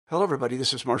Hello, everybody.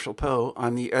 This is Marshall Poe.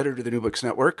 I'm the editor of the New Books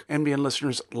Network. NBN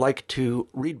listeners like to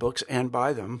read books and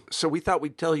buy them. So we thought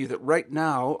we'd tell you that right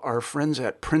now, our friends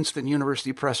at Princeton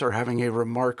University Press are having a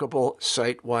remarkable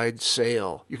site-wide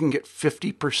sale. You can get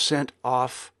 50%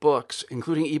 off books,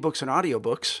 including ebooks and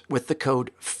audiobooks, with the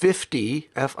code 50,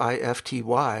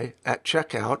 F-I-F-T-Y, at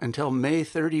checkout until May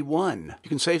 31. You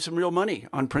can save some real money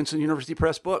on Princeton University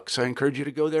Press books. I encourage you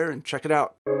to go there and check it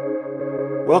out.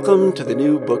 Welcome to the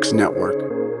New Books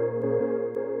Network.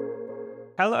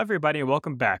 Hello, everybody, and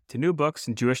welcome back to New Books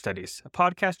in Jewish Studies, a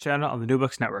podcast channel on the New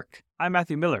Books Network. I'm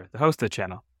Matthew Miller, the host of the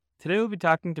channel. Today we'll be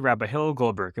talking to Rabbi Hillel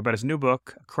Goldberg about his new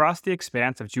book, Across the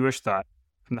Expanse of Jewish Thought,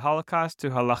 From the Holocaust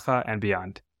to Halakhah and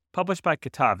Beyond, published by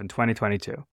Ktav in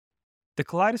 2022. The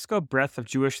kaleidoscope breadth of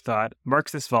Jewish thought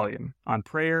marks this volume on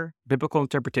prayer, biblical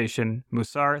interpretation,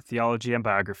 musar, theology, and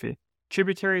biography,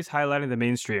 tributaries highlighting the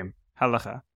mainstream,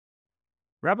 Halakhah.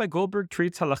 Rabbi Goldberg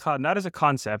treats Halakhah not as a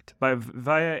concept, but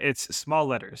via its small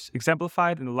letters,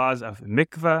 exemplified in the laws of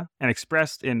mikveh and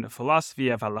expressed in Philosophy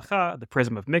of Halakhah, the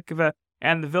Prism of Mikveh,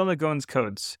 and the Vilna Gaon's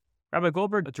Codes. Rabbi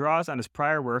Goldberg draws on his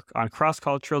prior work on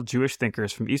cross-cultural Jewish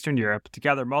thinkers from Eastern Europe to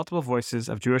gather multiple voices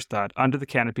of Jewish thought under the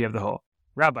canopy of the whole.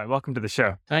 Rabbi, welcome to the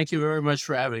show. Thank you very much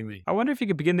for having me. I wonder if you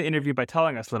could begin the interview by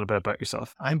telling us a little bit about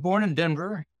yourself. I'm born in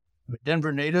Denver. I'm a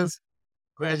Denver native,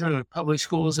 graduated of public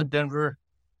schools in Denver.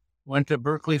 Went to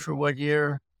Berkeley for 1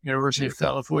 year, University of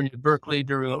California, Berkeley,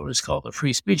 during what was called the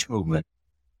Free Speech Movement.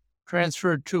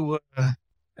 Transferred to a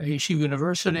yeshiva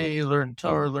university, learned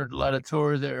Torah, learned a lot of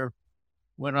Torah there.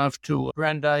 Went off to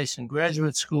Brandeis and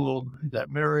graduate school, got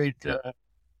married a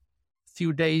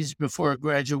few days before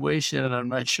graduation, and I'm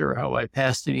not sure how I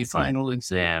passed any final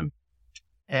exam.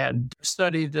 And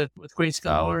studied with great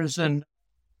scholars in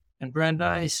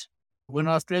Brandeis. Went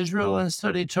off to Israel and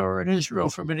studied Torah in Israel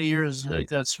for many years. I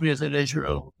got Smith in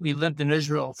Israel. We lived in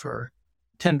Israel for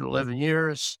 10 to 11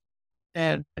 years.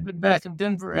 And I've been back in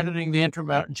Denver editing the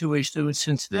Intermountain Jewish Student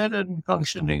since then and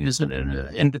functioning as an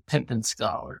independent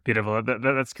scholar. Beautiful.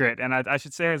 That's great. And I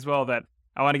should say as well that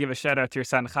I want to give a shout out to your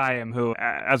son, Chaim, who,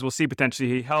 as we'll see potentially,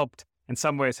 he helped in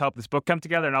some ways help this book come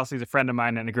together. And also he's a friend of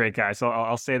mine and a great guy. So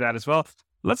I'll say that as well.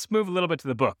 Let's move a little bit to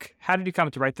the book. How did you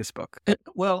come to write this book?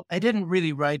 Well, I didn't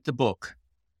really write the book.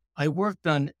 I worked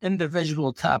on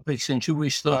individual topics in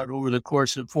Jewish thought over the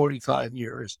course of 45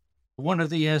 years. One of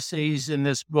the essays in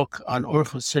this book on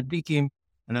Orchos Tzaddikim,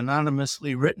 an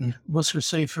anonymously written Musar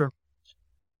Sefer,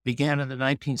 began in the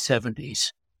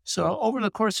 1970s. So over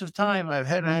the course of time, I've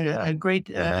had a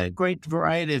great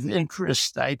variety of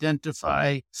interests to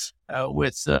identify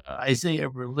with Isaiah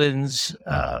Berlin's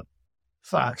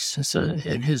Fox,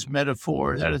 in his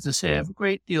metaphor. That is to say, I have a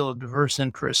great deal of diverse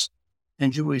interests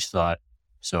in Jewish thought.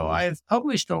 So I've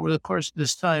published over the course of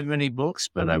this time many books,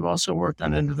 but I've also worked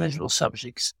on individual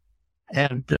subjects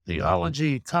and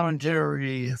theology,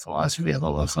 commentary, philosophy of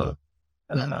Halakhah,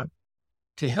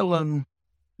 Tehillim.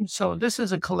 So this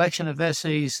is a collection of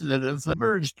essays that have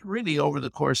emerged really over the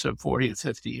course of 40 to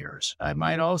 50 years. I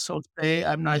might also say,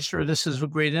 I'm not sure this is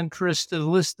of great interest to the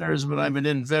listeners, but I'm an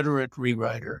inveterate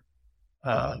rewriter.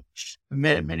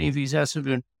 Many of these essays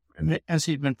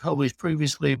have been published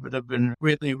previously, but have been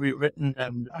really rewritten,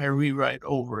 and I rewrite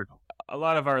over it. A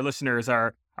lot of our listeners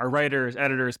are writers,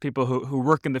 editors, people who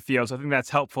work in the field. So I think that's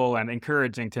helpful and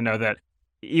encouraging to know that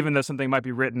even though something might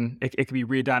be written, it can be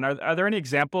redone. Are there any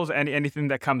examples, anything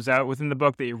that comes out within the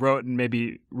book that you wrote and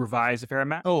maybe revised a fair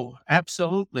amount? Oh,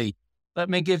 absolutely. Let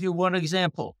me give you one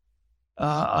example.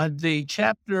 On the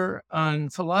chapter on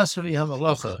philosophy of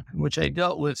Halakhah, which I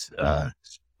dealt with a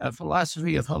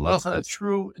philosophy of Halakhah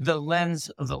through the lens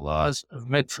of the laws of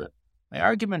mikveh. My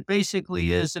argument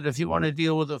basically is that if you want to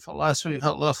deal with the philosophy of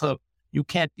Halakhah, you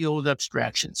can't deal with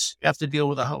abstractions. You have to deal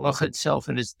with the Halakhah itself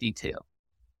in its detail.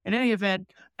 In any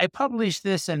event, I published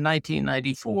this in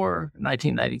 1994,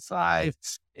 1995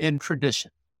 in Tradition.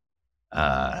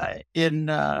 In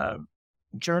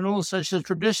journals such as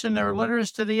Tradition, there are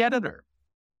letters to the editor.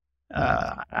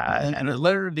 And a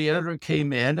letter to the editor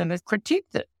came in and it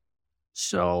critiqued it.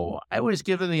 So I was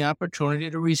given the opportunity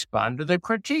to respond to the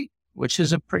critique, which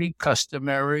is a pretty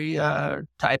customary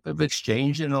type of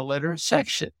exchange in a letter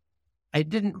section. I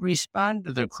didn't respond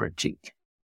to the critique.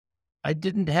 I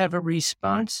didn't have a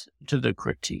response to the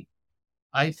critique.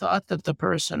 I thought that the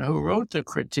person who wrote the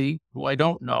critique, who I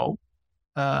don't know,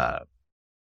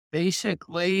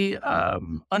 basically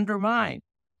undermined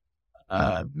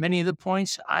many of the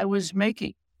points I was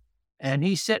making. And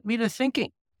he set me to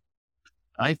thinking.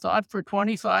 I thought for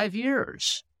 25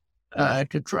 years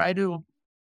to try to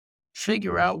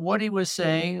figure out what he was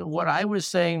saying, what I was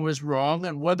saying was wrong,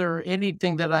 and whether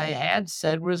anything that I had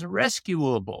said was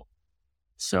rescuable.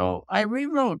 So I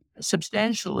rewrote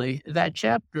substantially that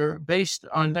chapter based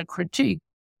on the critique.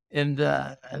 And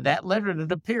that letter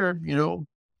that appeared,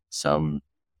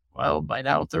 by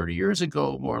now 30 years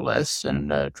ago, more or less, in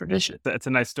tradition. It's a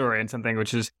nice story and something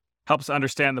which helps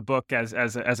understand the book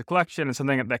as a collection and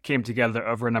something that came together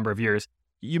over a number of years.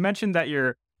 You mentioned that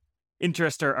your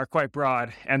interests are quite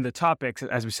broad, and the topics,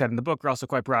 as we said in the book, are also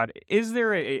quite broad. Is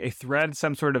there a thread,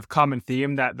 some sort of common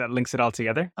theme that links it all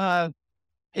together?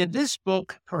 In this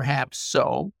book, perhaps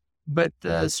so, but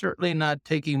certainly not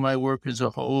taking my work as a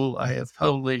whole. I have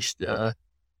published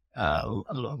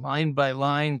line by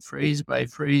line, phrase by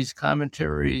phrase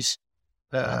commentaries,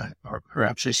 or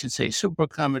perhaps I should say super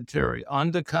commentary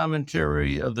on the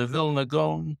commentary of the Vilna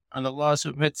Gaon on the laws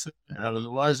of mitzvah and on the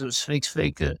laws of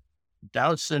Sfeika,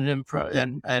 doubts and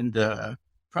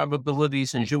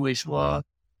probabilities in Jewish law.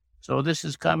 So this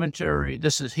is commentary.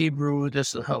 This is Hebrew.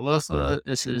 This is Halakhah.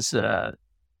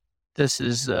 This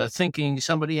is thinking.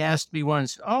 Somebody asked me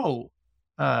once,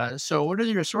 so what is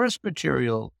your source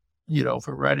material,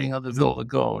 for writing on the Vilna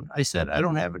Gaon? I said, I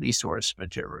don't have any source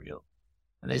material.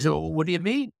 And they said, well, what do you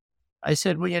mean? I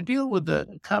said, when you deal with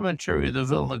the commentary of the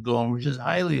Vilna Gaon, which is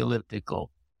highly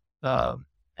elliptical,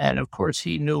 and of course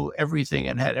he knew everything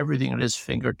and had everything at his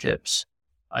fingertips.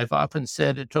 I've often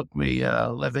said it took me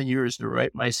 11 years to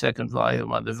write my second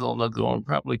volume on the Vilna Gaon.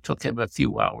 Probably took him a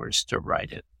few hours to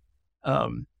write it.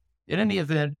 In any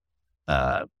event,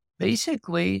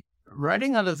 basically,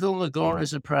 writing on the Vilna Gaon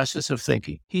is a process of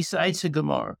thinking. He cites a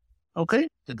Gemara. Okay,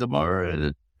 the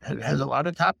Gemara has a lot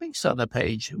of topics on the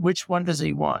page. Which one does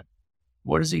he want?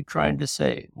 What is he trying to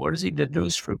say? What does he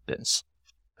deduce from this?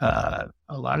 A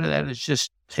lot of that is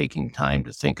just taking time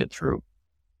to think it through.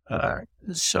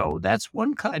 So that's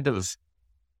one kind of,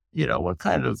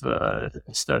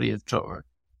 study of Torah.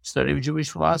 Study of Jewish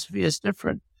philosophy is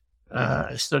different.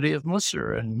 Study of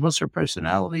Musar and Musar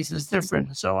personalities is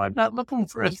different. So I'm not looking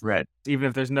for a thread. Even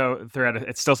if there's no thread,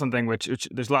 it's still something which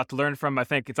there's a lot to learn from. I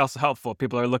think it's also helpful.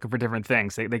 People are looking for different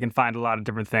things. They can find a lot of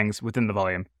different things within the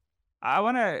volume. I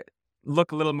want to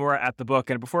look a little more at the book.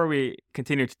 And before we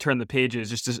continue to turn the pages,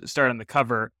 just to start on the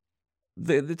cover,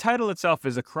 the title itself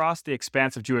is Across the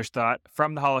Expanse of Jewish Thought,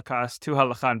 From the Holocaust to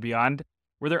Halakhah and Beyond.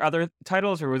 Were there other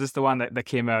titles, or was this the one that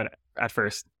came out at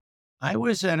first? I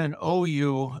was at an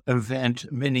OU event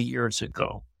many years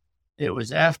ago. It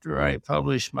was after I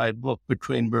published my book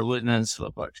Between Berlin and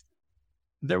Slobodka.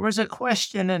 There was a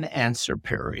question and answer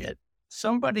period.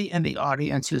 Somebody in the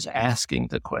audience is asking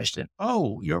the question,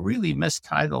 you really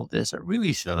mistitled this. It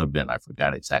really should have been, I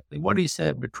forgot exactly what he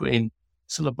said, Between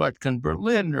Slobodka and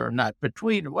Berlin, or not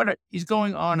between, or what. He's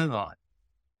going on.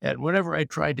 And whenever I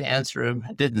tried to answer him,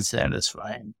 it didn't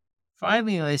satisfy him.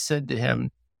 Finally, I said to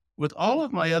him, with all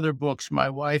of my other books, my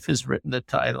wife has written the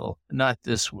title, not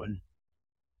this one.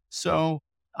 So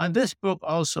on this book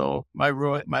also, my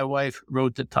wife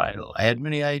wrote the title. I had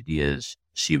many ideas.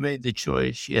 She made the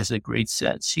choice. She has a great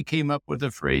sense. She came up with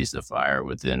the phrase, the fire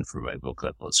within, for my book.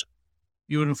 It was a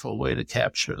beautiful way to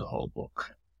capture the whole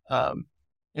book.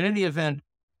 In any event,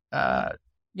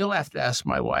 you'll have to ask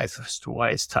my wife as to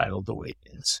why it's titled the way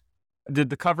it is. Did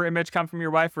the cover image come from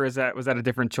your wife, or was that a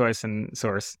different choice and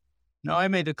source? No, I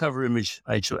made the cover image.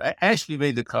 I actually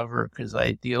made the cover because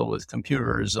I deal with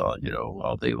computers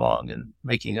all day long and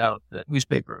laying out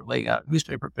newspaper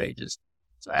pages.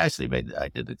 So I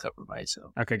did the cover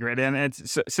myself. Okay, great. And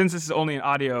since this is only an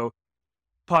audio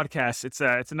podcast,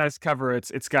 it's a nice cover.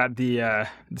 It's got the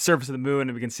surface of the moon,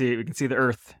 and we can see the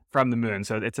Earth from the moon.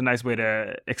 So it's a nice way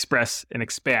to express an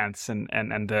expanse and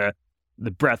the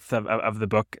breadth of the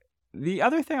book. The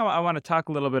other thing I want to talk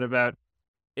a little bit about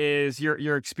is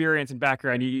your experience and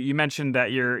background. You mentioned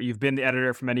that you've been the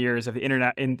editor for many years of the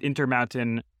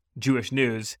Intermountain Jewish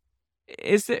News.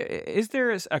 Is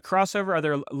there a crossover? Are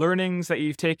there learnings that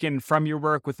you've taken from your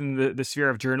work within the sphere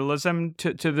of journalism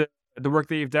to the work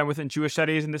that you've done within Jewish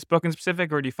studies in this book in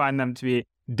specific, or do you find them to be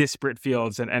disparate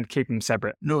fields and keep them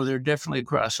separate? No, there are definitely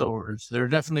crossovers. There are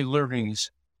definitely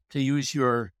learnings, to use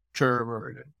your term,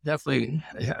 or definitely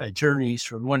journeys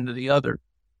from one to the other.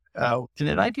 In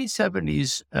the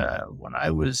 1970s, when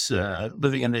I was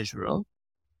living in Israel,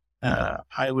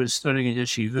 I was studying in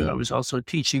yeshiva. I was also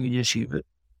teaching in yeshiva,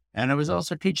 and I was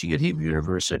also teaching at Hebrew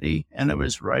University, and I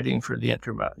was writing for the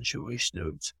Intermountain Jewish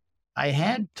News. I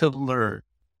had to learn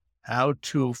how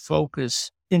to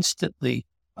focus instantly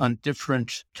on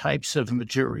different types of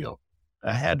material.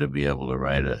 I had to be able to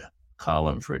write a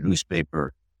column for a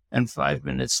newspaper, and 5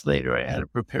 minutes later, I had to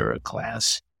prepare a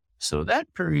class. So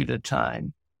that period of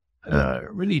time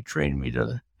really trained me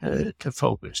to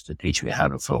focus, to teach me how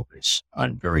to focus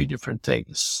on very different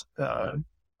things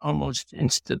almost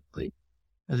instantly.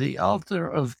 the author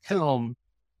of Hillel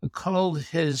called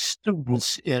his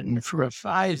students in for a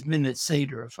 5-minute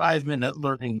Seder, a 5-minute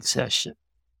learning session.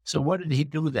 So what did he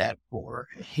do that for?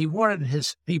 He wanted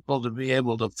his people to be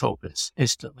able to focus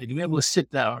instantly, to be able to sit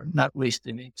down, not waste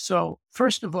any. So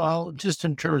first of all, just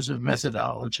in terms of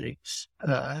methodology,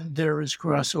 there is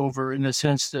crossover in the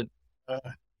sense that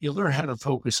you learn how to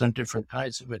focus on different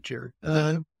kinds of material.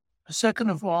 Second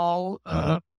of all,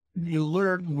 you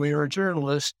learn when you're a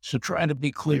journalist to try to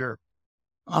be clear.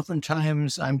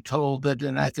 Oftentimes, I'm told that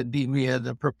in academia,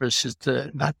 the purpose is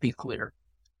to not be clear.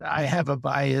 I have a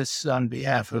bias on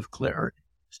behalf of clarity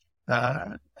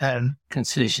and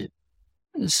concision.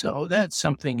 So that's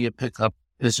something you pick up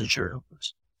as a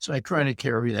journalist. So I try to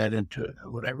carry that into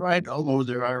what I write, although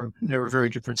there are very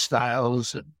different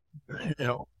styles. And,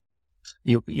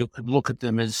 you could look at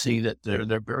them and see that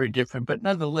they're very different. But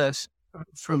nonetheless,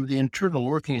 from the internal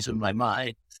workings of my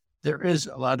mind, there is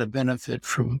a lot of benefit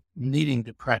from needing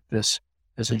to practice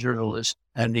as a journalist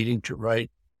and needing to write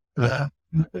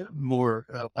more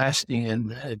lasting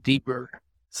and deeper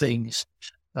things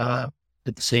at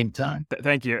the same time.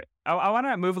 Thank you. I want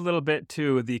to move a little bit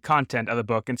to the content of the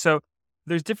book. And so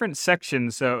there's different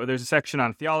sections. So there's a section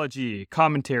on theology,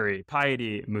 commentary,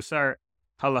 piety, musar,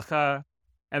 halakhah,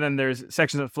 and then there's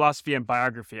sections on philosophy and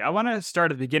biography. I want to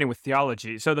start at the beginning with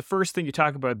theology. So the first thing you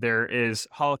talk about there is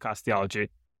Holocaust theology.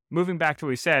 Moving back to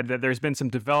what we said, that there's been some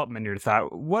development in your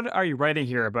thought. What are you writing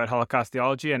here about Holocaust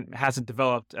theology, and has it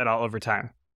developed at all over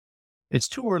time? It's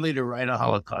too early to write a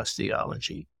Holocaust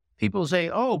theology. People say,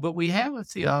 oh, but we have a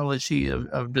theology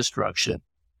of destruction,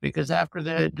 because after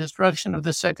the destruction of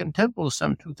the Second Temple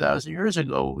some 2,000 years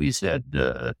ago, we said,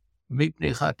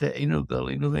 because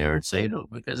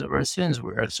of our sins,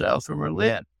 we're exiled from our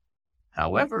land.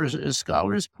 However, as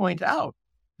scholars point out,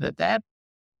 that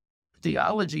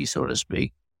theology, so to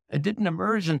speak, it didn't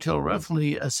emerge until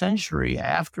roughly a century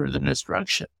after the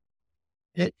destruction.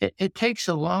 It takes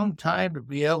a long time to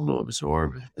be able to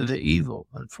absorb the evil.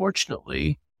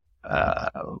 Unfortunately,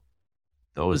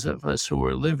 those of us who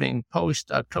are living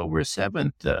post-October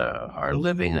 7th are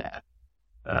living that.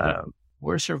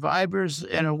 We're survivors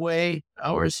in a way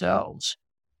ourselves.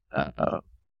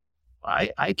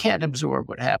 I can't absorb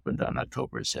what happened on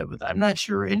October 7th. I'm not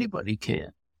sure anybody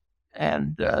can.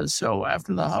 And so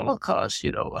after the Holocaust,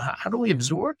 how do we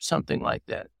absorb something like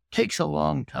that? It takes a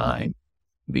long time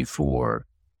before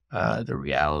the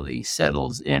reality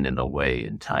settles in a way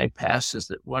and time passes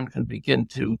that one can begin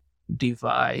to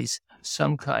devise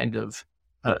some kind of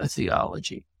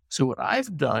theology. So what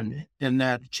I've done in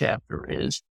that chapter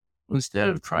is, instead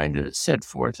of trying to set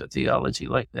forth a theology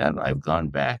like that, I've gone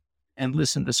back and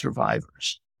listened to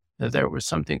survivors. There was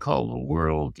something called the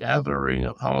World Gathering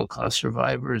of Holocaust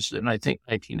Survivors in, I think,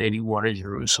 1981 in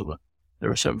Jerusalem. There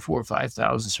were some 4,000 or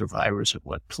 5,000 survivors at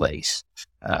one place.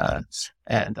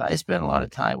 And I spent a lot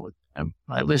of time with them.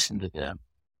 I listened to them.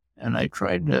 And I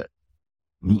tried to,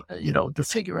 to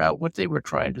figure out what they were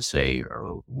trying to say,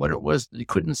 or what it was they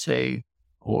couldn't say,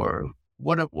 or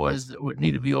what it was that would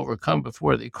need to be overcome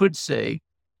before they could say.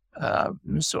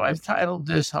 So I've titled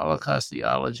this Holocaust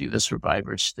Theology, The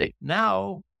Survivor's State.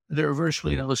 Now, there are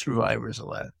virtually no survivors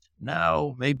left.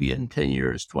 Now, maybe in 10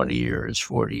 years, 20 years,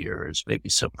 40 years, maybe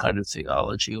some kind of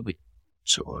theology will be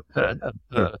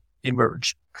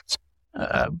emerge.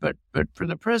 But for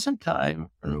the present time,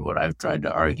 what I've tried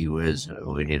to argue is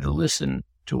we need to listen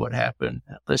to what happened,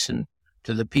 listen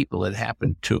to the people it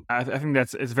happened to. I think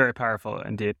it's very powerful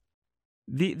indeed.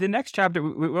 The next chapter,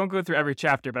 we won't go through every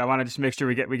chapter, but I want to just make sure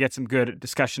we get some good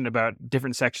discussion about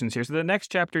different sections here. So the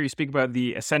next chapter, you speak about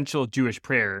the essential Jewish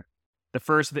prayer. The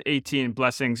first of the 18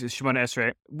 blessings is Shemona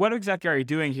Esrei. What exactly are you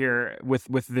doing here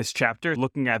with this chapter,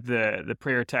 looking at the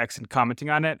prayer text and commenting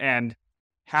on it? And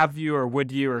have you, or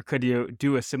would you, or could you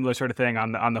do a similar sort of thing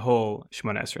on the whole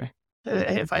Shemona Esrei?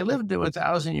 If I lived to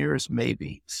 1,000 years,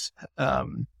 maybe.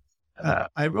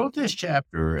 I wrote this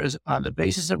chapter on the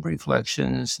basis of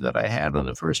reflections that I had on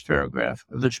the first paragraph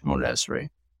of the Shemona Esrei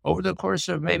over the course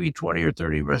of maybe 20 or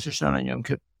 30 Rosh Hashanah and Yom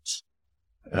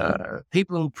Kippur.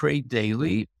 People who pray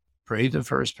daily pray the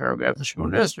first paragraph of the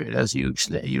Shemona Esrei. It has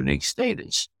a unique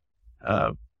status.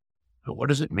 But what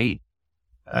does it mean?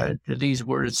 Do these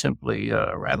words simply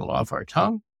rattle off our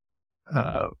tongue?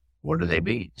 What do they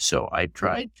mean? So I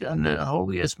tried on the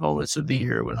holiest moments of the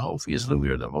year, when hopefully we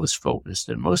are the most focused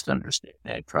and most understanding,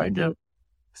 I tried to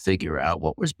figure out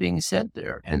what was being said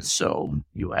there. And so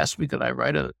you asked me, could I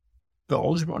write the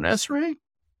whole Shemona Esrei?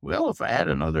 Well, if I had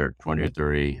another 20 or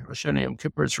 30 Rosh Hashanah Yom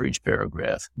Kippurs for each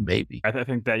paragraph, maybe. I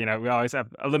think that, we always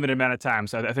have a limited amount of time.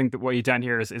 So I think that what you've done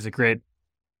here is a great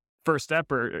first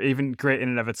step, or even great in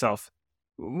and of itself.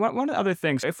 One of the other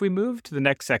things, if we move to the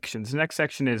next section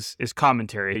is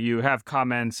commentary. You have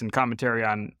comments and commentary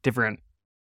on different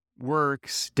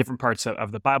works, different parts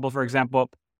of the Bible, for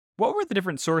example. What were the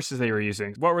different sources they were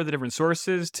using? What were the different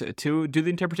sources to do the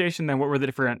interpretation? And what were the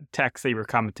different texts they were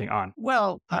commenting on?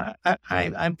 Well,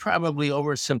 I'm probably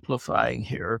oversimplifying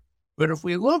here, but if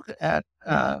we look at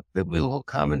biblical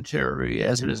commentary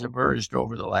as it has emerged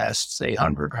over the last, say,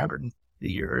 100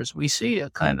 years, we see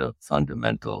a kind of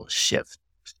fundamental shift.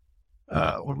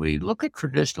 When we look at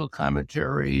traditional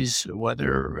commentaries,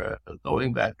 whether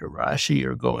going back to Rashi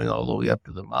or going all the way up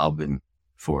to the Malbim,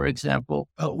 for example,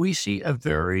 we see a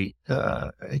very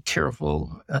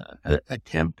careful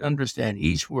attempt to understand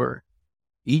each word,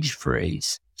 each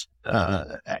phrase,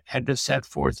 and to set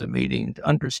forth the meaning, to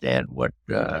understand what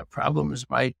problems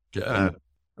might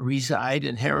reside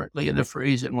inherently in the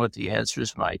phrase and what the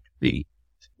answers might be.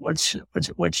 What's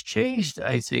changed,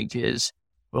 I think, is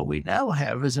what we now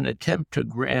have is an attempt to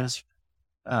grasp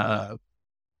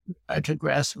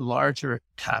larger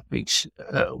topics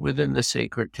within the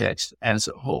sacred text as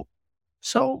a whole.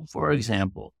 So, for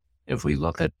example, if we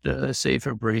look at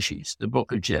Sefer Bereshis, the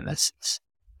book of Genesis,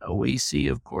 we see,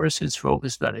 of course, it's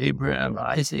focused on Abraham,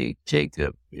 Isaac,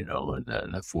 Jacob, and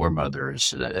the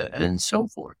foremothers, and so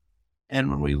forth. And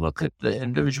when we look at the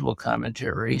individual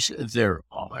commentaries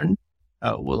thereon,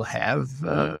 we'll have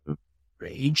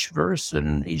each verse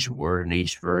and each word and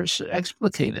each verse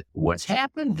explicated. What's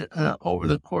happened over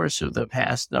the course of the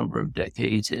past number of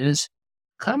decades is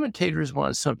commentators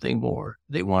want something more.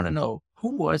 They want to know,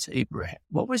 who was Abraham?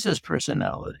 What was his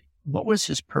personality? What was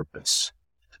his purpose?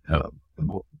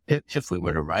 If we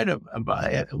were to write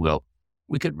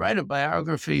we could write a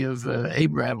biography of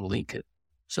Abraham Lincoln.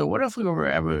 So what if we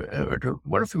were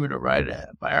to write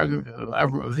a biography of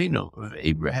Avraham Avinu, of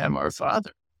Abraham, our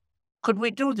father? Could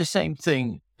we do the same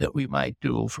thing that we might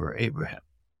do for Abraham?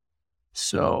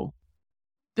 So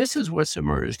this is what's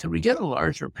emerged. Can we get a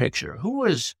larger picture? Who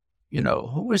was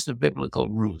the biblical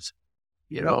Ruth?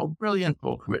 Brilliant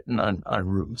book written on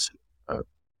Ruth.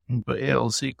 By L.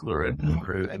 Ziegler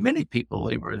and many people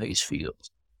labor in these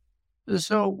fields.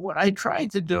 So what I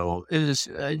tried to do is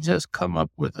just come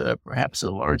up with perhaps a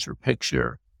larger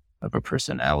picture of a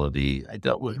personality. I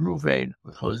dealt with Reuven,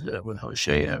 with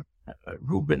Hosea,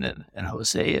 Reuben and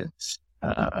Hosea,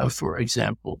 for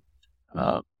example.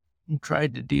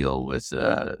 Tried to deal with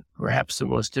perhaps the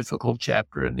most difficult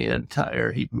chapter in the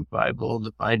entire Hebrew Bible,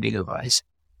 the binding of Isaac,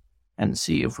 and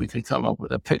see if we could come up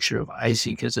with a picture of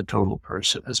Isaac as a total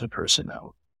person, as a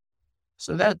personality.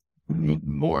 So that's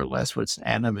more or less what's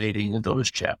animating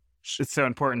those chapters. It's so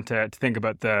important to think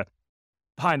about the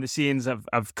behind the scenes of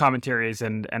commentaries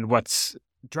and what's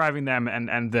driving them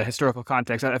and the historical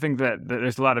context. I think that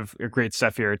there's a lot of great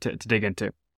stuff here to dig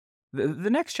into. The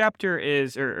next chapter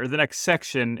is, or the next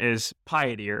section is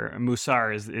piety, or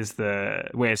musar is the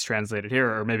way it's translated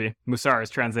here, or maybe musar is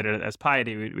translated as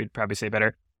piety, we'd probably say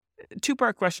better.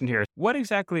 Two-part question here. What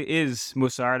exactly is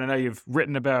musar? And I know you've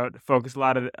focused a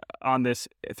lot on this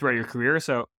throughout your career.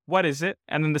 So what is it?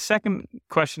 And then the second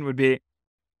question would be,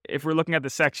 if we're looking at the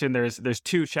section, there's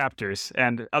 2 chapters,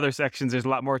 and other sections, there's a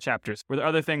lot more chapters. Were there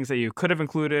other things that you could have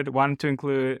included, wanted to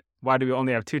include? Why do we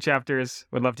only have 2 chapters?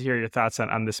 Would love to hear your thoughts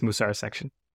on this musar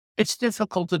section. It's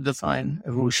difficult to define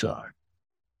musar.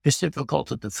 It's difficult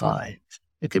to define.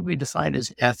 It could be defined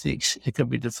as ethics. It could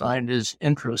be defined as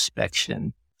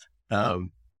introspection.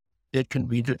 It can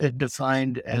be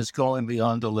defined as going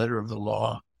beyond the letter of the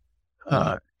law.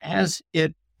 As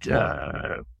it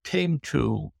came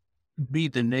to be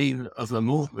the name of a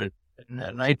movement in the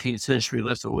 19th century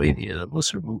Lithuania, the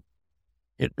Musar movement,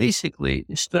 it basically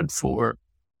stood for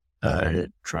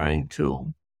trying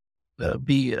to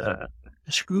be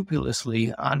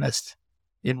scrupulously honest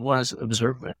in one's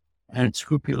observance and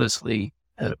scrupulously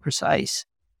precise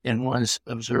in one's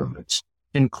observance,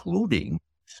 including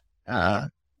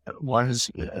one's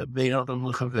including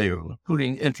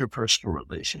interpersonal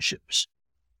relationships.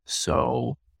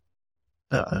 So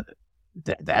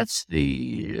that's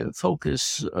the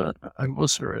focus on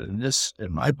Musar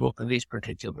in my book, in these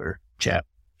particular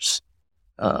chapters.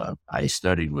 I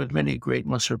studied with many great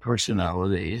Musar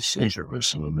personalities in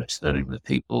Jerusalem. I studied with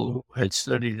people who had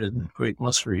studied in great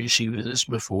Musar yeshivas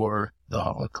before the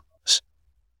Holocaust.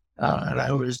 And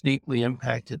I was deeply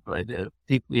impacted by them,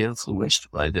 deeply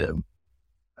influenced by them.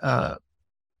 And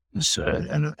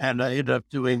I ended up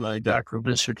doing my doctoral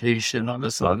dissertation on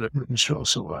the thought of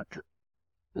Jerusalem.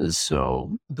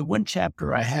 So the one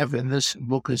chapter I have in this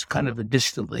book is kind of a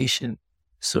distillation,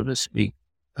 so to speak,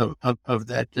 of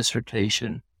that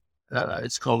dissertation.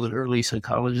 It's called An Early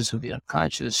Psychologist of the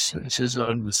Unconscious. This is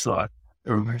on the thought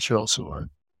of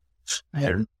Jerusalem.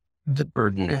 And the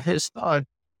burden of his thought,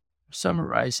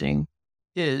 summarizing,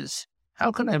 is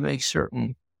how can I make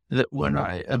certain that when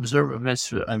I observe a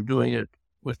mitzvah, I'm doing it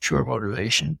with pure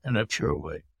motivation and a pure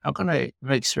way? How can I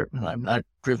make certain I'm not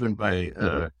driven by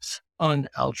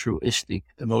unaltruistic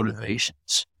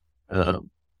motivations?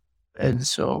 And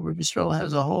so Rabbi Yisrael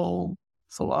has a whole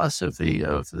philosophy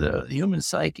of the human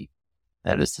psyche.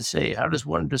 That is to say, how does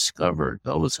one discover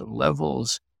those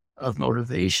levels of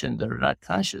motivation that are not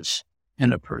conscious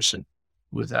in a person,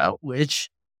 without which,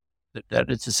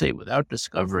 that is to say, without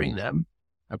discovering them,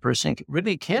 a person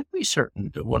really can't be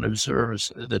certain that one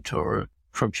observes the Torah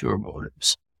from pure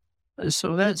motives.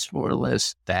 So that's more or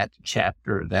less that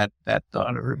chapter, that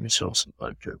thought of Rabbi Yisrael.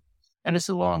 And it's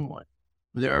a long one.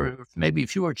 There are maybe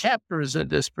fewer chapters in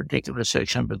this particular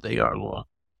section, but they are long.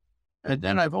 And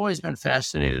then I've always been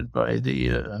fascinated by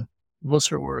the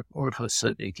Musar work, Orchos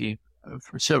Tzaddikim,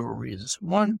 for several reasons.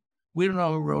 One, we don't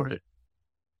know who wrote it.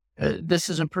 This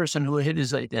is a person who hid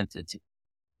his identity.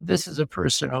 This is a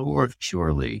person who worked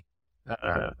purely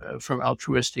from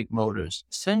altruistic motives.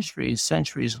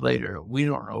 Centuries later, we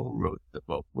don't know who wrote the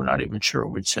book. We're not even sure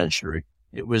which century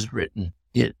it was written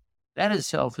in. That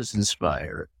itself is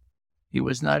inspired. He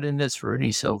was not in this for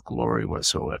any self-glory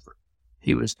whatsoever.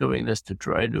 He was doing this to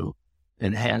try to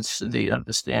enhance the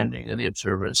understanding and the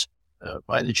observance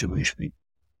by the Jewish people.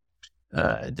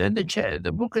 Then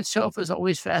the book itself has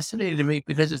always fascinated me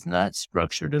because it's not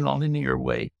structured in a linear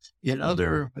way. In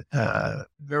other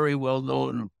very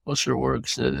well-known Musar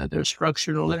works, they're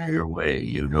structured in a linear way.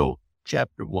 You know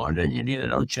chapter 1, and you need to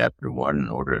know chapter 1 in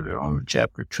order to know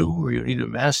chapter 2, or you need to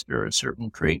master a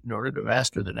certain trait in order to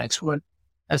master the next one.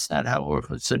 That's not how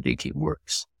Orchos Tzaddikim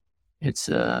works. It's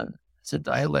a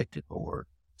dialectical work.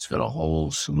 It's got a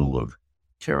whole slew of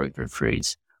character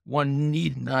traits. One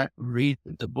need not read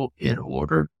the book in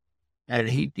order. And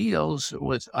he deals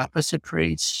with opposite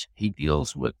traits. He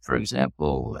deals with, for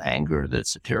example, anger.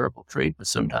 That's a terrible trait, but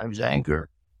sometimes anger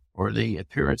or the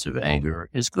appearance of anger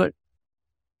is good.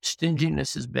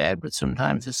 Stinginess is bad, but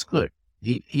sometimes it's good.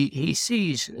 He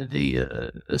sees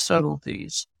the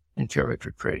subtleties in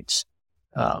character traits.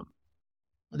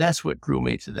 That's what drew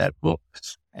me to that book.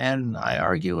 And I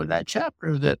argue in that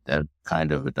chapter that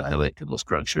kind of a dialectical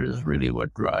structure is really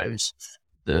what drives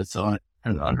the thought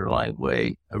and the underlying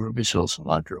way of Rabbi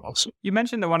Yisrael also. You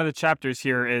mentioned that one of the chapters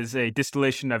here is a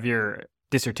distillation of your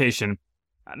dissertation.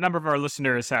 A number of our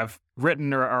listeners have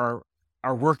written or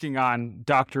are working on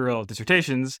doctoral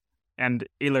dissertations, and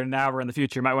either now or in the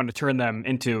future might want to turn them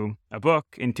into a book,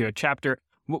 into a chapter.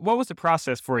 What was the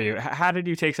process for you? How did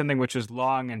you take something which was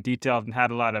long and detailed and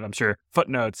had a lot of, I'm sure,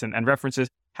 footnotes and references?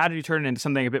 How did you turn it into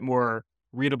something a bit more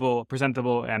readable,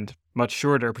 presentable, and much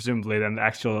shorter, presumably, than the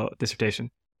actual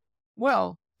dissertation?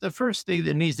 Well, the first thing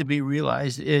that needs to be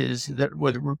realized is that,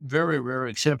 with very rare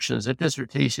exceptions, a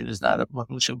dissertation is not a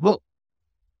publishable book.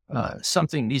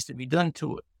 Something needs to be done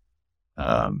to it.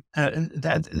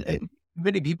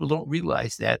 Many people don't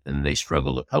realize that, and they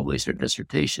struggle to publish their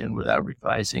dissertation without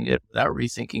revising it, without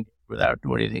rethinking it, without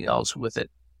doing anything else with it,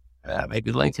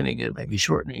 maybe lengthening it, maybe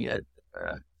shortening it.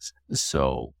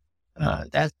 So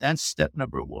that's step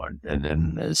number one. And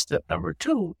then step number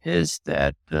two is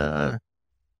that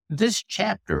this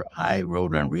chapter I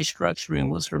wrote on restructuring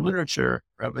Musar literature,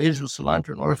 Rabbi Israel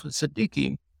Salanter and Orchos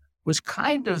Tzaddikim, was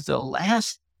kind of the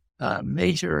last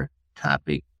major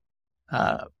topic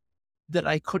that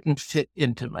I couldn't fit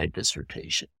into my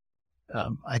dissertation.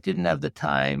 I didn't have the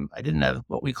time. I didn't have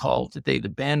what we call today the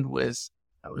bandwidth.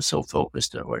 I was so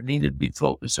focused on what needed to be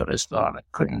focused on his thought. I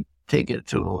couldn't take it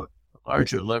to a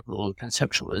larger level of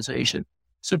conceptualization.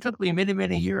 So it took me many,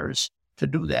 many years to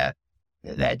do that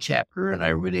chapter, and I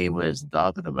really was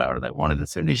dogged about it. I wanted to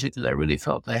finish it because I really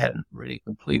felt I hadn't really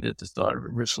completed the thought of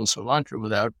Rishon Salanter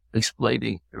without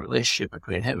explaining the relationship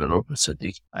between him and Orchos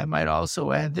Tzaddikim. I might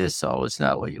also add this, although it's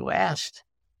not what you asked.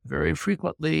 Very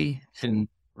frequently in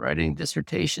writing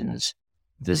dissertations,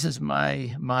 this is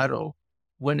my motto: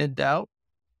 when in doubt,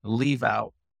 leave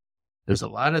out. There's a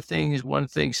lot of things one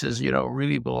thinks is,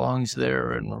 really belongs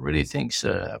there, and really thinks,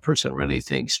 a person really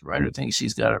thinks, the writer thinks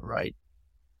he's got it right.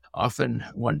 Often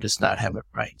one does not have it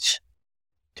right. It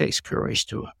takes courage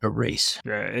to erase.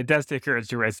 Yeah, it does take courage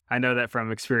to erase. I know that from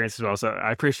experience as well. So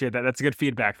I appreciate that. That's good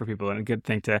feedback for people and a good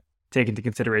thing to take into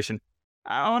consideration.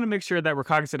 I want to make sure that we're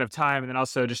cognizant of time, and then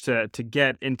also just to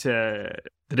get into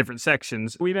the different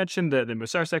sections. We mentioned the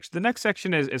Musar section. The next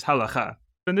section is Halakhah.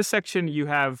 In this section, you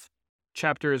have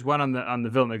chapters 1 on the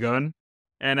Vilna Gaon,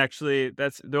 and actually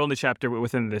that's the only chapter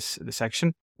within this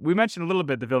section. We mentioned a little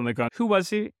bit the Vilna Gaon. Who was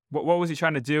he? What was he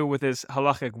trying to do with his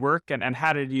halachic work? And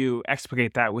how did you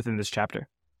explicate that within this chapter?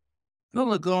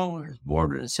 Vilna Gaon was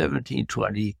born in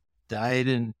 1720, died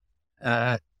in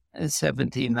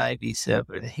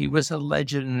 1797. He was a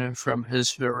legend from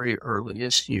his very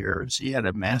earliest years. He had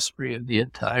a mastery of the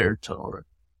entire Torah,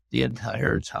 the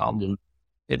entire Talmud.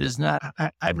 It is not,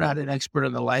 I'm not an expert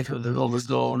in the life of the Vilna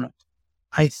Gaon.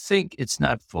 I think it's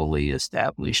not fully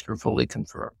established or fully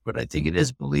confirmed, but I think it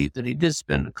is believed that he did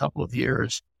spend a couple of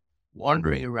years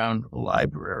wandering around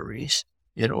libraries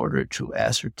in order to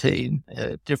ascertain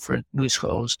different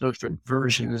nuschos, different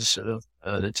versions of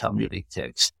the Talmudic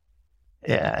text.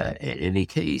 In any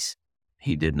case,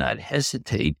 he did not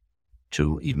hesitate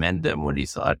to amend them when he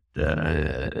thought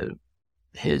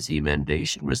his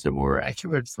emendation was the more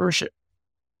accurate version.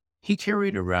 He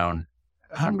carried around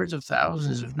hundreds of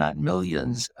thousands, if not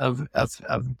millions, of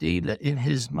data in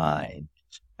his mind.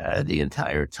 The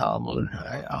entire Talmud,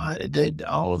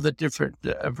 all of the different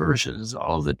versions,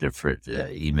 all of the different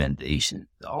emendations,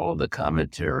 all of the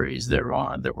commentaries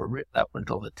thereon that were written up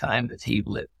until the time that he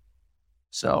lived.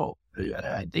 So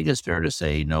I think it's fair to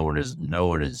say no one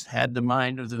has had the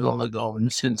mind of the Vilna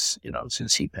Gaon since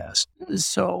he passed.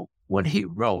 So when he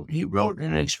wrote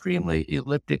in an extremely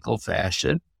elliptical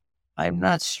fashion. I'm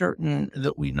not certain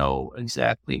that we know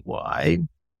exactly why.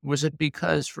 Was it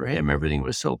because for him everything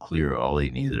was so clear, all he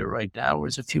needed to write down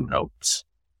was a few notes?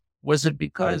 Was it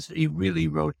because he really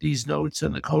wrote these notes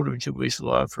in the Code of Jewish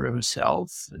Law for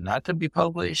himself, not to be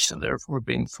published, and therefore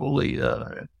being fully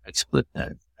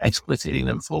explicitating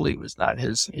them fully was not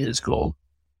his goal?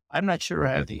 I'm not sure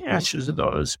I have the answers to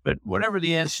those, but whatever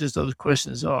the answers to those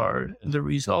questions are, the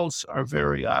results are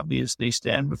very obvious. They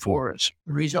stand before us.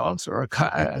 The results are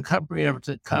a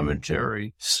comprehensive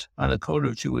commentary on the Code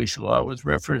of Jewish Law with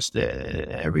reference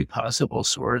to every possible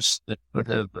source that could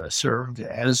have served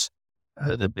as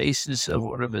the basis of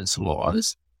one of its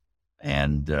laws.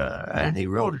 And he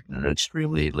wrote it in an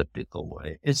extremely elliptical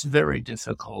way. It's very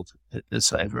difficult to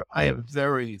decipher. I am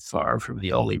very far from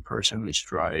the only person who's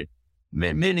tried.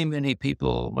 Many, many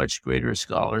people, much greater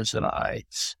scholars than I,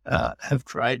 have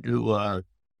tried to,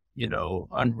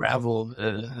 unravel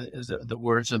the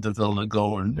words of the Vilna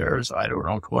Gaon. There's,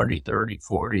 20, 30,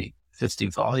 40, 50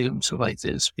 volumes like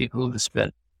this. People who have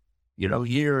spent,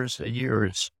 years and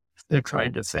years, they're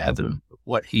trying to fathom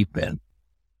what he meant.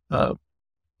 And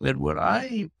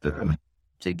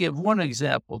to give one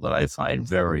example that I find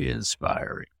very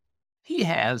inspiring, he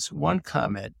has one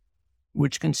comment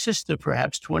which consists of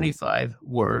perhaps 25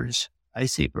 words. I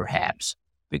say perhaps,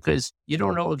 because you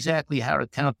don't know exactly how to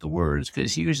count the words,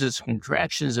 because he uses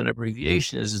contractions and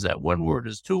abbreviations, is that one word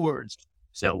is two words.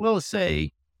 So we'll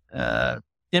say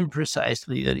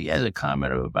imprecisely that he has a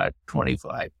comment of about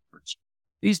 25 words.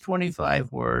 These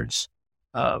 25 words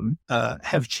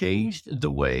have changed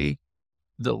the way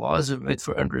the laws of mikveh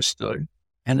are understood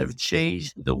and have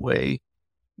changed the way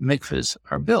mikvahs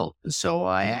are built. So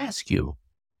I ask you,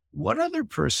 what other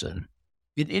person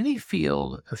in any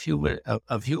field of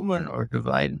human or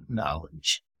divine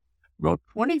knowledge wrote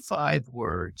 25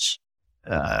 words,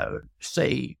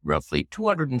 say roughly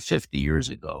 250 years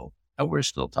ago, and we're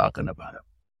still talking about them,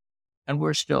 and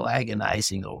we're still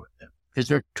agonizing over them? Because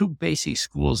there are two basic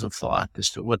schools of thought as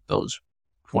to what those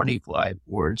 25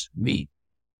 words mean.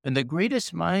 And the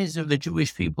greatest minds of the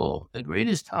Jewish people, the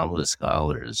greatest Talmud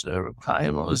scholars,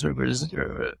 Chaim Ozer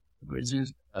Grudzinski,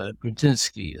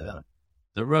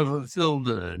 the Rav of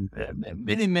Vilna, and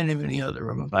many, many, many other,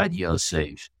 Rav Avad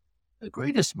Yosef, the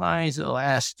greatest minds of the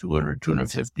last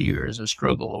 250 years have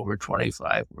struggled over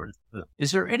 25 words.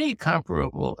 Is there any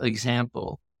comparable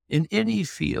example in any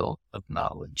field of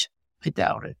knowledge? I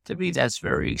doubt it. To me, that's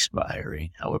very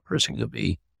inspiring, how a person could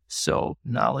be so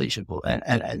knowledgeable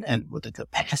and with the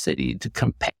capacity to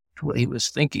compact what he was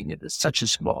thinking into such a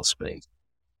small space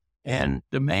and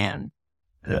demand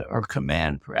or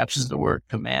command, perhaps is the word,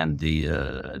 command the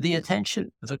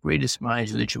attention of the greatest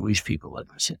minds of the Jewish people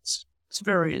ever since. It's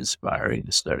very inspiring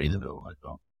to study the Vilna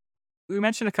Gaon. We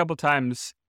mentioned a couple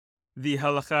times the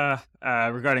Halakhah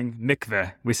regarding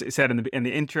mikveh. We said in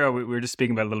the intro, we were just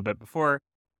speaking about it a little bit before.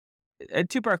 A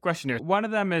two-part question here. One of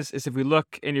them is if we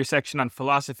look in your section on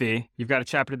philosophy, you've got a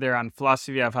chapter there on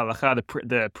philosophy of Halakhah,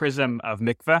 the prism of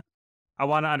mikveh. I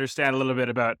want to understand a little bit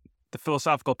about the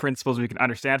philosophical principles we can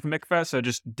understand from mikveh, so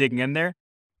just digging in there.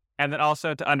 And then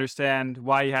also to understand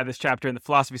why you have this chapter in the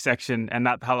philosophy section and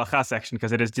not the Halakhah section,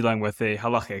 because it is dealing with a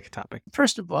halachic topic.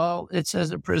 First of all, it says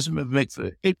the prism of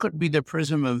mikveh. It could be the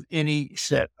prism of any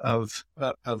set of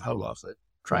halachah.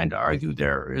 Trying to argue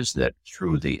there is that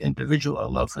through the individual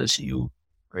halachas, you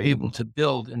are able to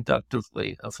build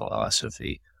inductively a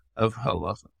philosophy of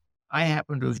halacha. I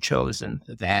happen to have chosen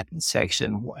that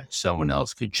section. Someone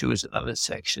else could choose another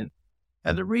section.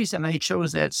 And the reason I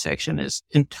chose that section is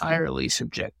entirely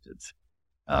subjective.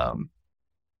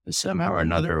 Somehow or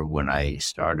another, when I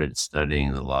started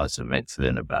studying the laws of mikveh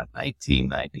in about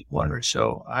 1991 or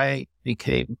so, I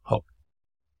became hooked.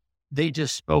 They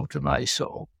just spoke to my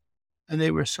soul. And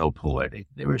they were so poetic.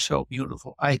 They were so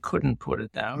beautiful. I couldn't put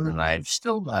it down, and I've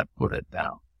still not put it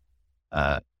down.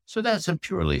 So that's a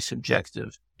purely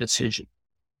subjective decision.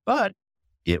 But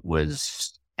it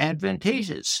was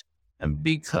advantageous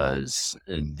because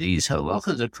these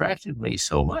halachas attracted me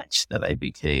so much that I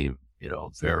became,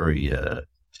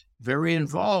 very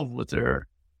involved with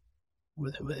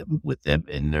them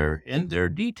in their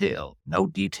detail. No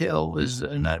detail was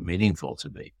not meaningful to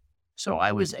me. So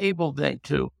I was able then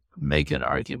to make an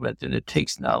argument that it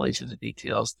takes knowledge of the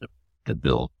details to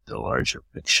build the larger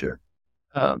picture.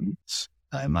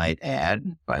 I might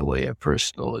add, by way of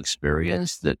personal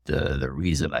experience, that the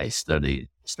reason I started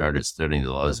studying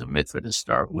the laws of mikveh to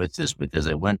start with is because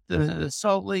I went to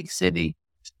Salt Lake City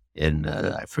in,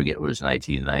 I forget, it was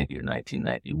 1990 or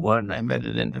 1991. I met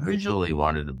an individual. He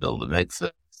wanted to build a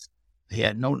mikveh. He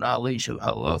had no knowledge of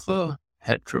halakhah,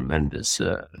 had tremendous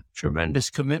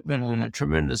commitment and a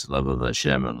tremendous love of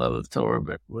Hashem and love of Torah,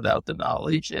 but without the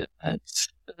knowledge.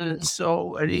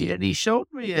 So he showed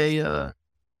me a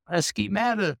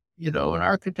schematic, an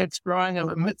architect's drawing of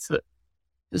a mikveh.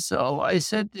 So I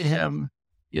said to him,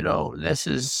 this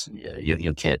is,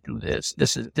 you can't do this.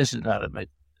 This is not a mikveh,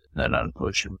 not a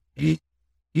kosher. You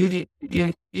need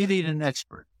an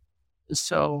expert.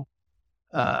 So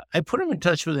I put him in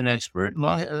touch with an expert.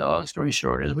 Long story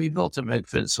short is we built a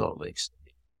mikveh in Salt Lake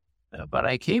City. But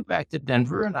I came back to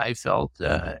Denver and I felt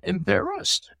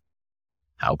embarrassed.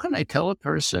 How can I tell a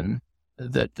person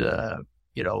that,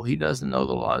 he doesn't know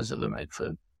the laws of the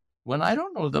mikveh when I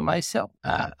don't know them myself?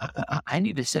 I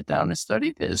need to sit down and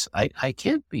study this. I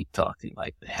can't be talking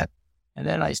like that. And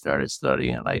then I started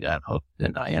studying and I got hooked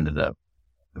and I ended up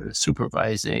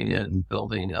supervising and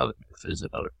building other mikvehs in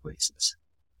other places.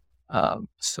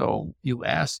 So you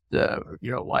asked,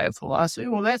 why a philosophy?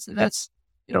 Well, that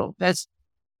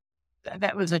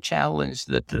was a challenge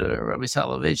that Rabbi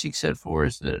Soloveitchik set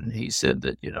forth. And he said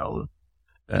that,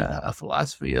 a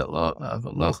philosophy of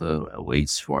halakhah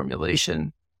awaits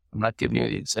formulation. I'm not giving you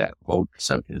the exact quote,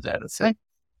 something to that effect.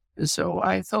 And so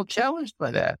I felt challenged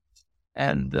by that.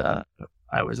 And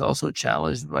I was also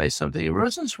challenged by something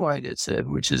Rosenzweig had said,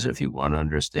 which is if you want to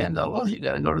understand Allah, you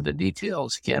got to go to the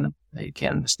details. You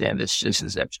can't understand this just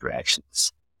as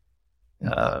abstractions.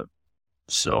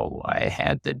 So I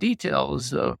had the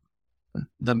details of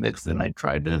the mikveh, and I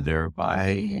tried to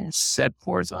thereby set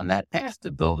forth on that path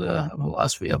to build a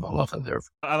philosophy of halakhah there.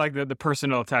 I like the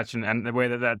personal touch and the way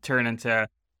that turned into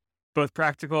both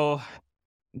practical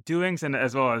doings and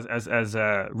as well as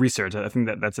research. I think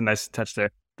that's a nice touch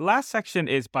there. The last section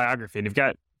is biography, and you've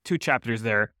got 2 chapters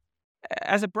there.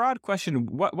 As a broad question,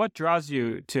 what draws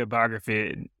you to a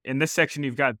biography? In this section,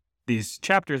 you've got these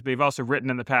chapters, but you've also written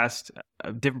in the past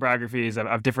different biographies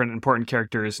of different important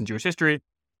characters in Jewish history.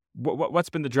 What's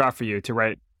been the draw for you to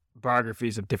write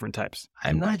biographies of different types?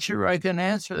 I'm not sure I can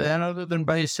answer that other than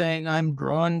by saying I'm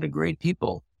drawn to great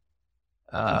people.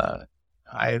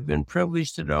 I've been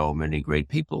privileged to know many great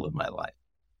people in my life.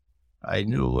 I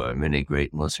knew many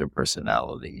great Muslim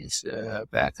personalities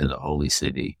back in the Holy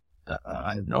City.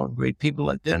 I've known great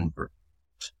people at Denver,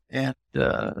 and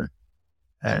then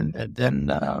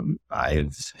I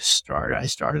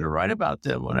started to write about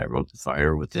them when I wrote The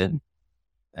Fire Within,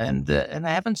 and I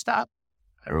haven't stopped.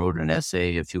 I wrote an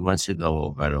essay a few months ago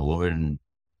about a woman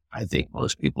I think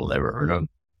most people never heard of,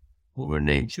 a woman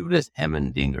named Judith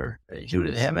Hemendinger.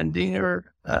 Judith Hemendinger,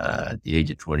 at the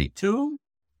age of 22,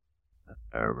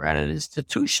 ran an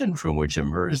institution from which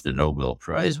emerged a Nobel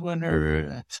Prize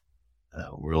winner,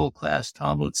 a world-class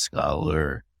Talmud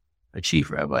scholar, a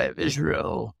chief rabbi of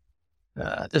Israel.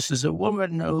 This is a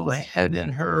woman who had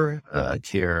in her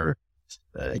care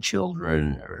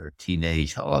children or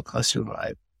teenage Holocaust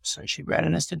survivors. So she ran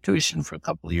an institution for a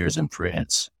couple of years in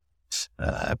France.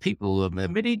 People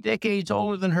many decades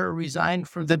older than her resigned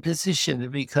from the position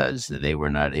because they were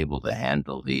not able to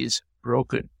handle these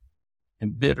broken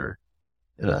and bitter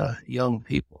young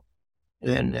people.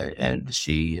 And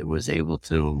she was able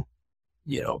to,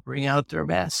 bring out their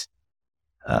best.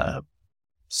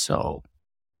 So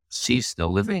she's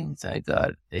still living, thank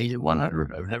God. Age of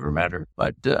 100, I've never met her.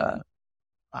 But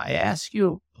I ask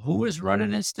you, who has run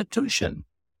an institution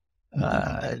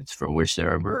from which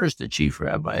there emerged the chief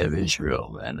rabbi of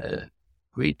Israel and a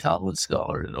great Talmud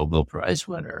scholar, a Nobel Prize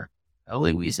winner,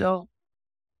 Elie Wiesel,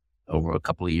 over a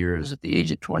couple of years at the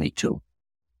age of 22.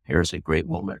 Here's a great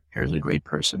woman. Here's a great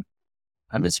person.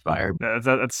 I'm inspired.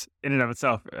 That's in and of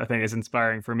itself, I think, is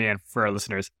inspiring for me and for our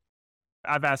listeners.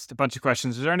 I've asked a bunch of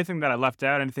questions. Is there anything that I left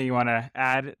out? Anything you want to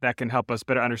add that can help us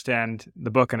better understand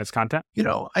the book and its content?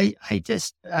 I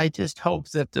just hope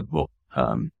that the book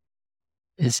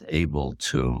is able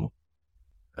to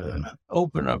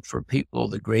open up for people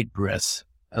the great breadth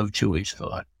of Jewish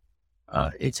thought.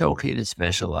 It's okay to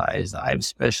specialize. I've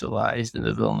specialized in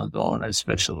the Vilna Gaon. I've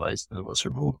specialized in the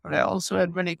Musar movement. But I also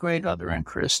had many great other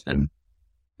interests. And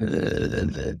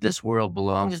this world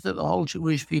belongs to the whole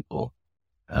Jewish people.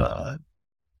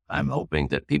 I'm hoping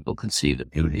that people can see the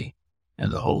beauty and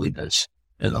the holiness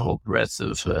and the whole breadth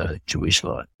of Jewish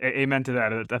thought. Amen to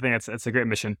that. I think it's a great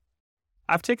mission.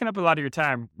 I've taken up a lot of your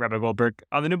time, Rabbi Goldberg.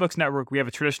 On the New Books Network, we have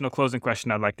a traditional closing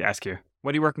question I'd like to ask you.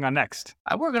 What are you working on next?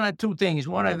 I'm working on two things.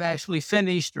 One I've actually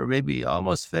finished, or maybe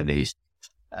almost finished.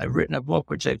 I've written a book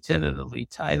which I've tentatively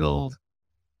titled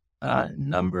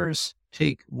Numbers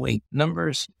Take Weight.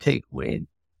 Numbers Take Weight.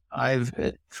 I've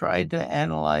tried to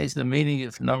analyze the meaning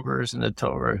of numbers in the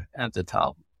Torah and the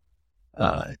Talmud.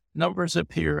 Numbers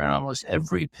appear on almost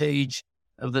every page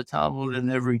of the Talmud and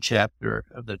every chapter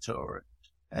of the Torah.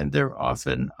 And they're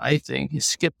often, I think,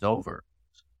 skipped over.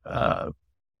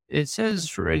 It says,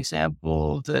 for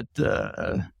example, that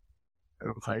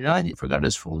I forgot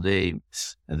his full name.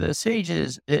 The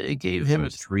sages it gave him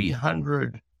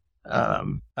 300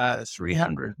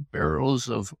 barrels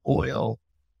of oil,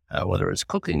 whether it's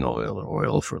cooking oil or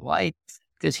oil for light,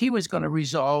 because he was going to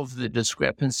resolve the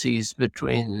discrepancies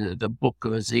between the book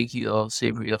of Ezekiel,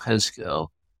 Sefer Yechezkel,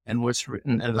 and what's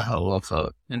written in the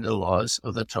Halakhah, in the laws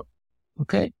of the Torah.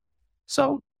 Okay,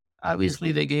 so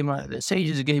obviously the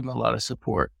sages gave him a lot of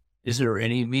support. Is there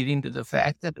any meaning to the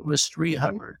fact that it was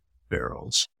 300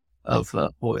 barrels of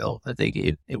oil that they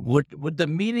gave? Would the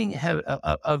meaning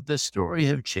of the story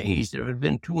have changed if it had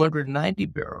been 290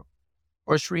 barrels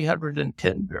or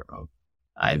 310 barrels?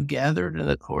 I've gathered in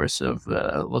the course of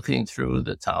looking through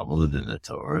the Talmud and the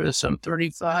Torah some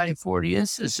 35, 40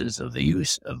 instances of the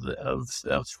use of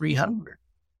 300.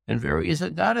 And various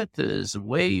Agadatas,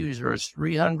 waves, or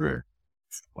 300,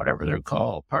 whatever they're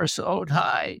called, Parsaot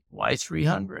high, why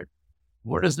 300?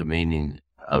 What is the meaning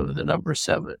of the number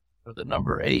 7, or the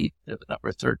number 8, or the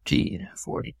number 13,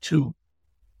 42,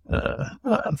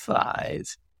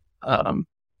 5?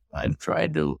 I've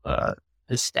tried to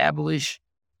establish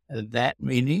that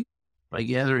meaning by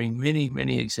gathering many,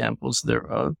 many examples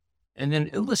thereof, and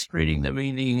then illustrating the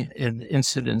meaning in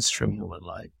incidents from human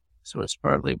life. So it's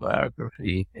partly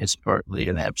biography, it's partly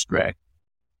an abstract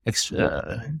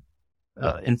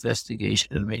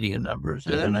investigation of the meaning of numbers.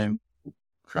 And then I'm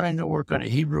trying to work on a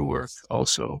Hebrew work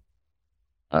also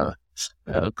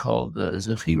called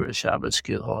Zechira Shabbos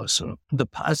also, the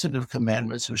positive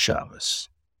commandments of Shabbos,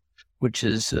 which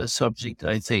is a subject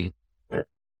I think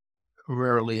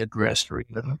rarely addressed or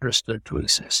even understood to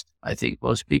exist. I think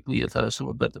most people you tell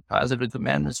someone about the positive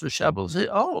commandments of Shabbos say,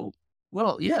 oh,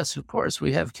 well, yes, of course,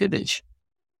 we have Kiddush.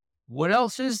 What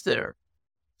else is there?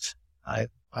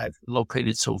 I've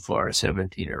located so far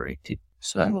 17 or 18.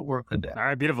 So I will work on that. All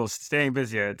right, beautiful. Staying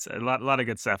busy. It's a lot of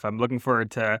good stuff. I'm looking forward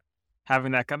to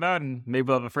having that come out, and maybe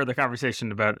we'll have a further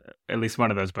conversation about at least one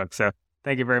of those books. So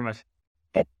thank you very much.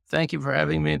 Thank you for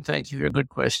having me, and thank you for your good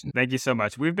question. Thank you so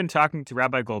much. We've been talking to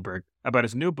Rabbi Goldberg about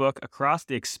his new book, Across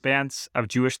the Expanse of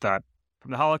Jewish Thought,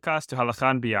 From the Holocaust to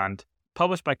Halakhah and Beyond,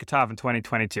 published by Ktav in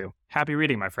 2022. Happy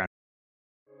reading, my friend.